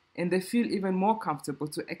say, and they feel even more comfortable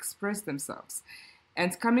to express themselves.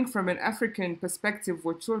 And coming from an African perspective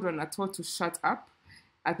where children are taught to shut up,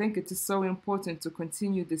 I think it is so important to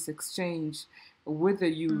continue this exchange with the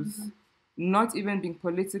youth, not even being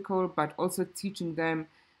political, but also teaching them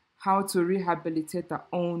how to rehabilitate their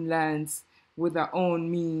own lands with their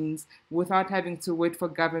own means without having to wait for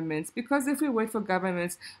governments. Because if we wait for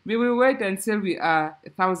governments, we will wait until we are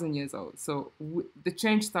 1,000 years old. So the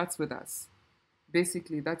change starts with us.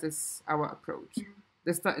 Basically, that is our approach.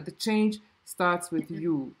 The change starts with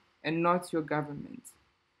you and not your government.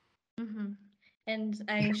 Mm-hmm. And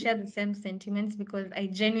I share the same sentiments because I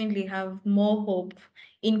genuinely have more hope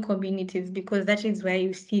in communities, because that is where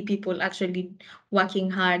you see people actually working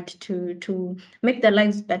hard to make their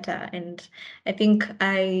lives better. And I think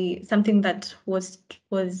something that was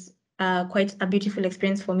quite a beautiful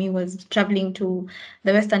experience for me was traveling to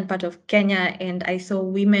the western part of Kenya, and I saw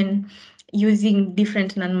women using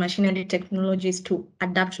different non-machinery technologies to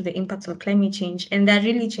adapt to the impacts of climate change, and they're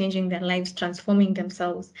really changing their lives, transforming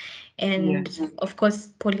themselves. And of course,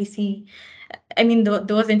 policy, I mean, there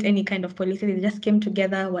wasn't any kind of policy. They just came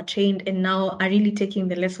together, were trained, and now are really taking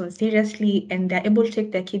the lessons seriously, and they're able to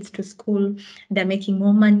take their kids to school. They're making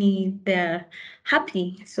more money. They're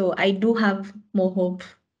happy. So I do have more hope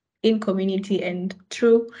in community, and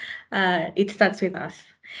true, it starts with us.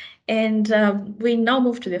 And we now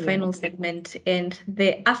move to the final segment, and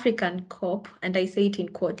the African COP, and I say it in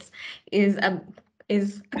quotes, is a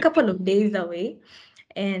couple of days away.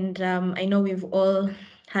 And I know we've all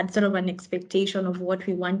had sort of an expectation of what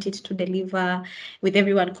we wanted to deliver, with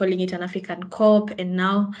everyone calling it an African COP. And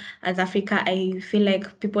now, as Africa, I feel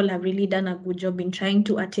like people have really done a good job in trying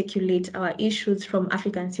to articulate our issues, from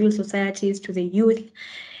African civil societies to the youth.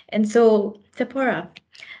 And so, Tzeporah,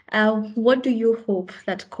 what do you hope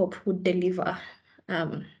that COP would deliver?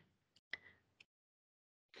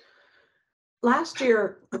 Last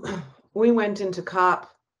year, we went into COP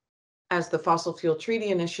as the Fossil Fuel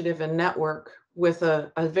Treaty Initiative and Network with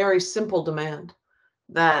a very simple demand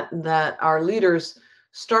that our leaders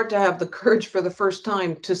start to have the courage for the first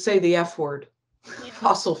time to say the F word,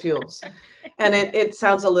 fossil fuels. And it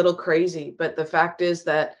sounds a little crazy, but the fact is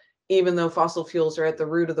that even though fossil fuels are at the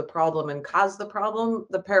root of the problem and cause the problem,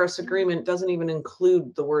 the Paris Agreement doesn't even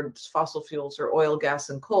include the words fossil fuels or oil, gas,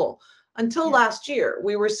 and coal. Until last year,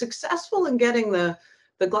 we were successful in getting the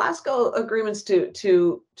Glasgow agreements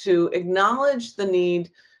to acknowledge the need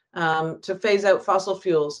to phase out fossil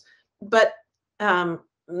fuels, but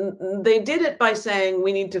they did it by saying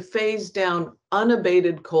we need to phase down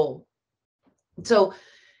unabated coal. So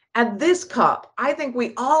at this COP, I think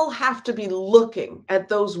we all have to be looking at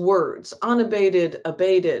those words: unabated,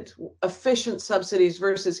 abated, efficient subsidies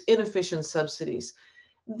versus inefficient subsidies.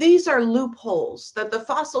 These are loopholes that the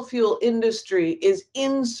fossil fuel industry is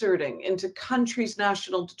inserting into countries'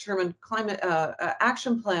 national determined climate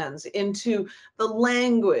action plans, into the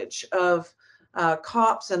language of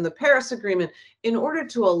COPs and the Paris Agreement, in order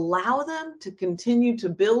to allow them to continue to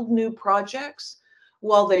build new projects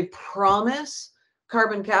while they promise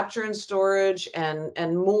carbon capture and storage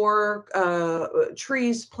and more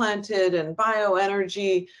trees planted and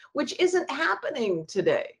bioenergy, which isn't happening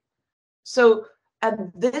today. So at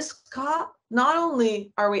this COP, not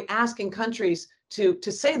only are we asking countries to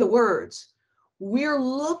say the words, we're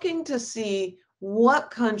looking to see what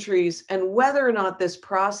countries and whether or not this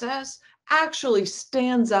process actually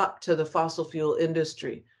stands up to the fossil fuel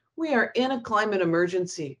industry. We are in a climate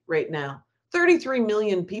emergency right now. 33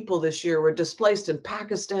 million people this year were displaced in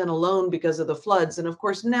Pakistan alone because of the floods. And of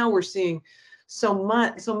course, now we're seeing so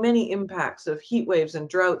many impacts of heat waves and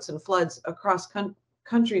droughts and floods across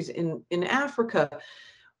countries in Africa.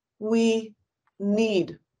 We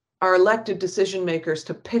need our elected decision makers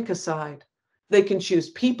to pick a side. They can choose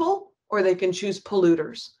people or they can choose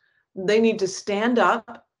polluters. They need to stand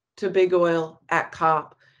up to big oil at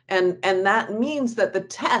COP. And that means that the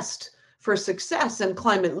test for success in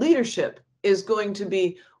climate leadership is going to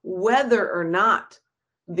be whether or not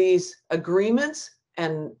these agreements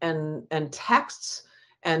and texts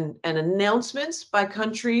and announcements by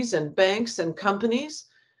countries and banks and companies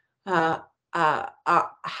have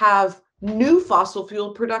new fossil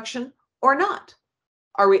fuel production or not.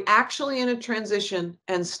 Are we actually in a transition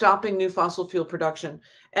and stopping new fossil fuel production?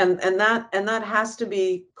 And that has to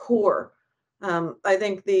be core. I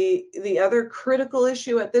think the other critical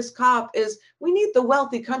issue at this COP is we need the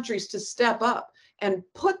wealthy countries to step up and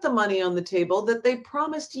put the money on the table that they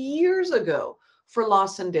promised years ago for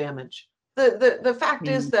loss and damage. The fact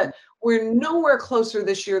is that we're nowhere closer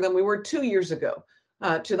this year than we were 2 years ago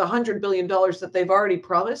to the $100 billion that they've already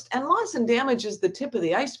promised. And loss and damage is the tip of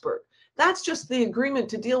the iceberg. That's just the agreement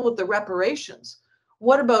to deal with the reparations.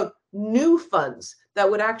 What about new funds that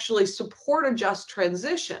would actually support a just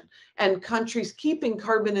transition and countries keeping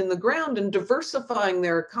carbon in the ground and diversifying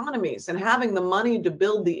their economies and having the money to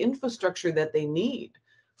build the infrastructure that they need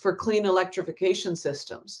for clean electrification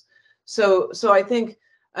systems? So I think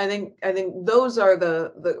those are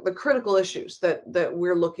the critical issues that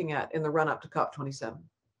we're looking at in the run up to COP27.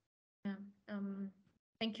 Yeah,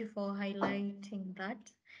 thank you for highlighting that.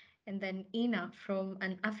 And then Ina, from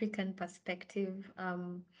an African perspective,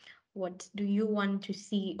 what do you want to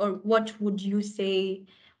see, or what would you say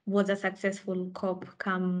was a successful COP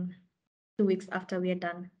come 2 weeks after we are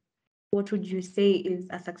done? What would you say is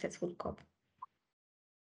a successful COP?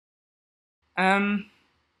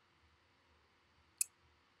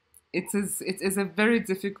 It is a very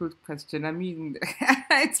difficult question. I mean,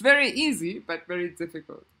 it's very easy, but very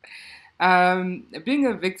difficult. Being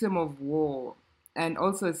a victim of war and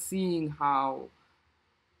also seeing how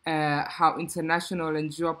international and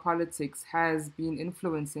geopolitics has been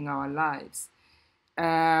influencing our lives,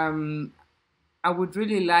 I would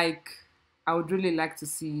really like to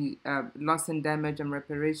see loss and damage and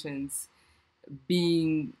reparations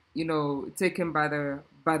being, taken by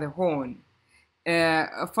the horn.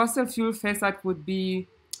 A fossil fuel phase out would be,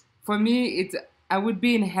 for me, I would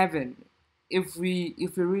be in heaven if we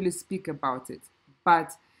really speak about it.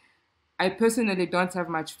 But I personally don't have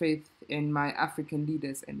much faith in my African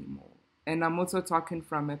leaders anymore. And I'm also talking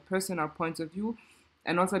from a personal point of view,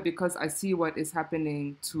 and also because I see what is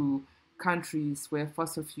happening to countries where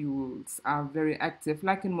fossil fuels are very active,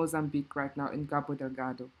 like in Mozambique right now, in Cabo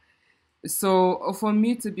Delgado. So for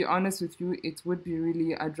me, to be honest with you, it would be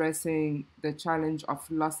really addressing the challenge of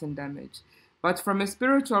loss and damage. But from a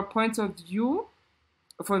spiritual point of view,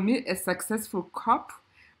 for me, a successful COP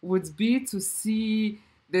would be to see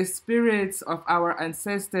the spirits of our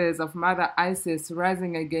ancestors, of Mother Isis,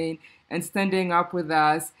 rising again and standing up with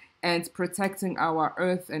us and protecting our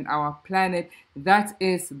earth and our planet. That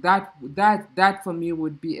for me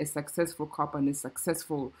would be a successful COP and a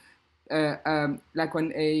successful like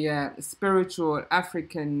on a spiritual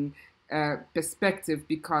African perspective,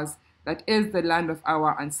 because that is the land of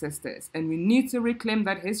our ancestors, and we need to reclaim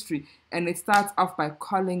that history. And it starts off by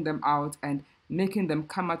calling them out and making them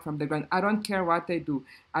come out from the ground. I don't care what they do.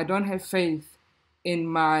 I don't have faith in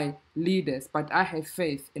my leaders, but I have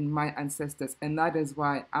faith in my ancestors, and that is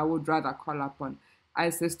why I would rather call upon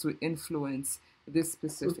ISIS to influence this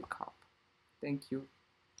specific COP. Thank you.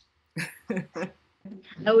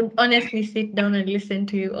 I would honestly sit down and listen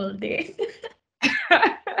to you all day.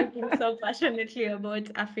 Speaking so passionately about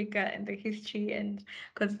Africa and the history, and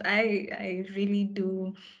because I really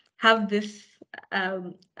do have this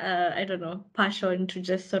I don't know, passion to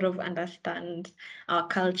just sort of understand our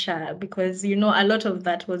culture, because a lot of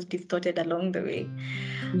that was distorted along the way.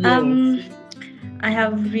 Yes. I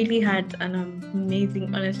have really had an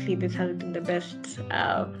amazing, honestly, this has been the best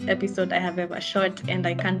episode I have ever shot, and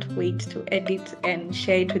I can't wait to edit and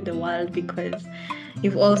share it with the world, because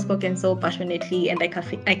you've all spoken so passionately, and I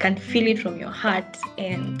can feel it from your heart.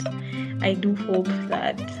 And I do hope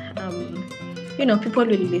that people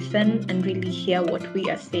will listen and really hear what we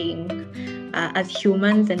are saying as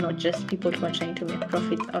humans, and not just people who are trying to make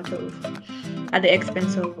profits at the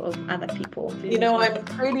expense of other people. I'm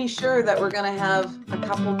pretty sure that we're going to have a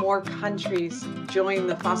couple more countries join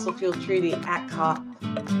the fossil fuel treaty at COP.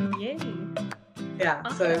 Yay. Yeah,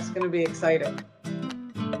 Awesome. So it's going to be exciting.